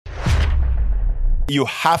You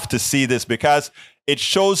have to see this because it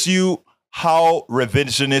shows you how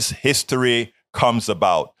revisionist history comes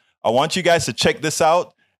about. I want you guys to check this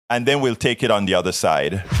out, and then we'll take it on the other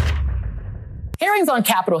side. Hearings on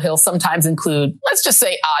Capitol Hill sometimes include, let's just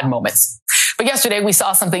say, odd moments. But yesterday, we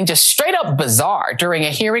saw something just straight up bizarre during a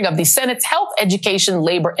hearing of the Senate's Health, Education,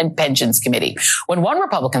 Labor, and Pensions Committee, when one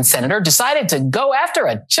Republican senator decided to go after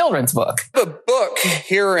a children's book. The book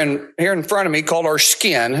here in front of me called Our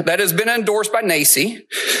Skin that has been endorsed by NACI.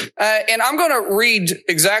 And I'm going to read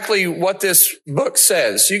exactly what this book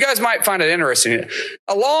says. You guys might find it interesting.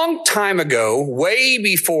 A long time ago, way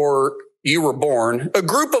before you were born, a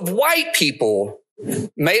group of white people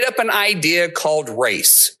made up an idea called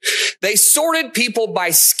race. They sorted people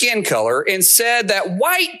by skin color and said that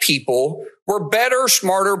white people were better,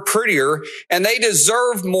 smarter, prettier, and they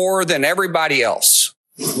deserved more than everybody else.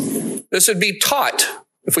 This would be taught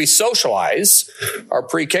if we socialize our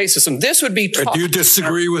pre-K system. This would be taught. Do you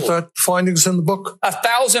disagree with that findings in the book?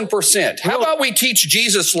 1,000%. How about we teach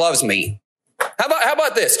Jesus loves me? How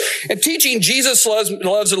about this? In teaching Jesus loves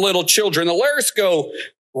the little children, the lyrics go,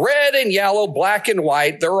 red and yellow, black and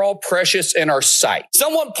white, they're all precious in our sight.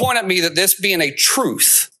 Someone point at me that this being a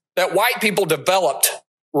truth, that white people developed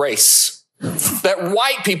race, that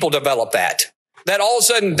white people developed that all of a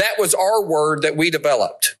sudden that was our word that we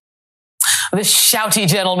developed. The shouty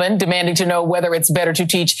gentleman demanding to know whether it's better to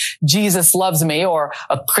teach Jesus loves me or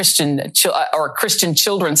a Christian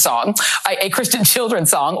children's song,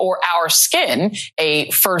 or Our Skin,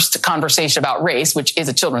 a first conversation about race, which is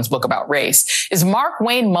a children's book about race, is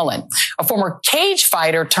Markwayne Mullin, a former cage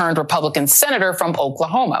fighter turned Republican senator from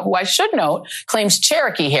Oklahoma, who I should note claims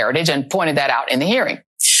Cherokee heritage and pointed that out in the hearing.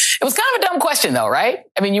 It was kind of a dumb question, though, right?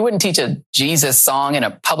 I mean, you wouldn't teach a Jesus song in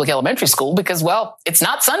a public elementary school because, well, it's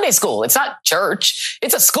not Sunday school. It's not church.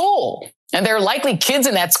 It's a school. And there are likely kids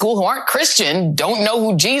in that school who aren't Christian, don't know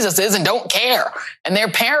who Jesus is, and don't care. And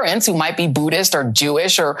their parents, who might be Buddhist or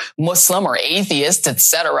Jewish or Muslim or atheist,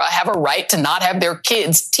 etc., have a right to not have their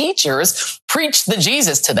kids' teachers preach the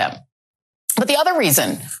Jesus to them. But the other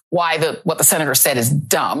reason why what the senator said is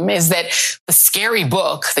dumb is that the scary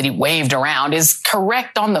book that he waved around is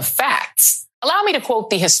correct on the facts. Allow me to quote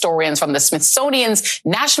the historians from the Smithsonian's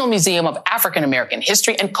National Museum of African American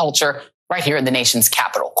History and Culture right here in the nation's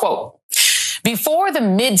capital. Quote, before the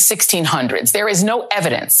mid-1600s, there is no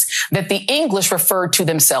evidence that the English referred to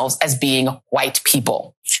themselves as being white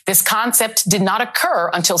people. This concept did not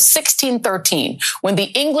occur until 1613, when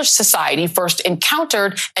the English society first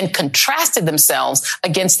encountered and contrasted themselves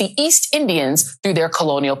against the East Indians through their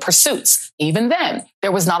colonial pursuits. Even then,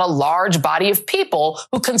 there was not a large body of people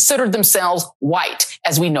who considered themselves white,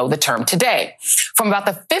 as we know the term today. From about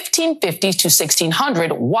the 1550s to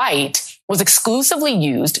 1600, white was exclusively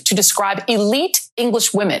used to describe elite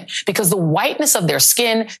English women because the whiteness of their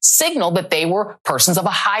skin signaled that they were persons of a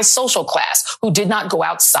high social class who did not go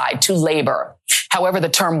outside to labor. However, the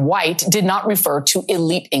term white did not refer to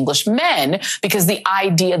elite English men because the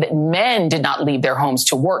idea that men did not leave their homes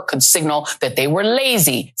to work could signal that they were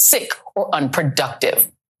lazy, sick, or unproductive.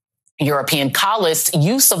 European colonists'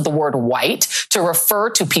 use of the word white to refer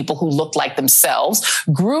to people who looked like themselves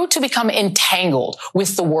grew to become entangled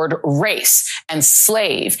with the word race and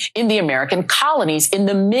slave in the American colonies in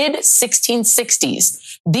the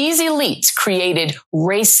mid-1660s. These elites created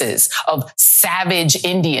races of savage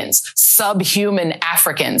Indians, subhuman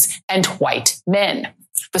Africans, and white men.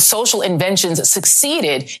 The social inventions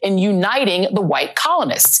succeeded in uniting the white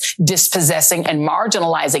colonists, dispossessing and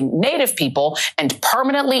marginalizing native people, and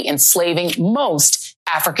permanently enslaving most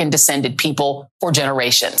African-descended people for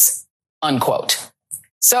generations, unquote.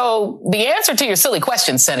 So the answer to your silly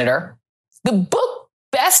question, Senator, the book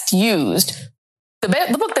that's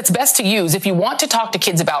best to use if you want to talk to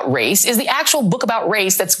kids about race is the actual book about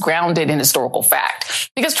race that's grounded in historical fact.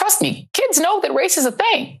 Because trust me, kids know that race is a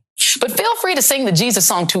thing. But feel free to sing the Jesus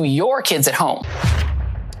song to your kids at home.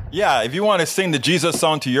 Yeah, if you want to sing the Jesus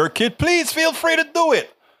song to your kid, please feel free to do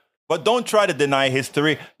it. But don't try to deny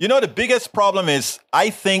history. You know, the biggest problem is,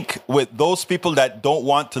 I think, with those people that don't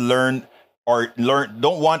want to learn,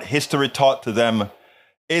 don't want history taught to them,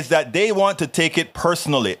 is that they want to take it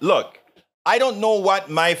personally. Look, I don't know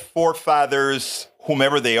what my forefathers,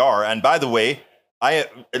 whomever they are, and by the way,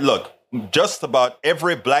 just about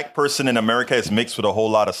every black person in America is mixed with a whole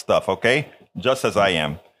lot of stuff, okay? Just as I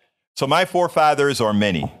am. So my forefathers are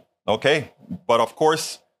many, okay? But of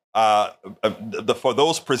course, for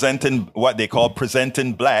those presenting what they call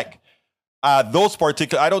presenting black, I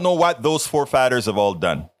don't know what those forefathers have all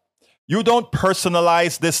done. You don't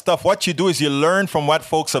personalize this stuff. What you do is you learn from what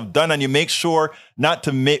folks have done and you make sure not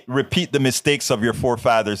to repeat the mistakes of your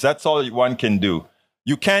forefathers. That's all one can do.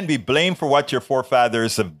 You can't be blamed for what your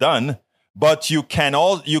forefathers have done, but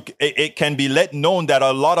it can be let known that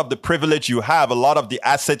a lot of the privilege you have, a lot of the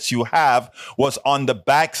assets you have was on the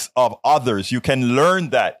backs of others. You can learn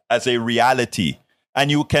that as a reality, and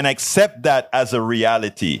you can accept that as a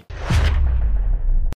reality.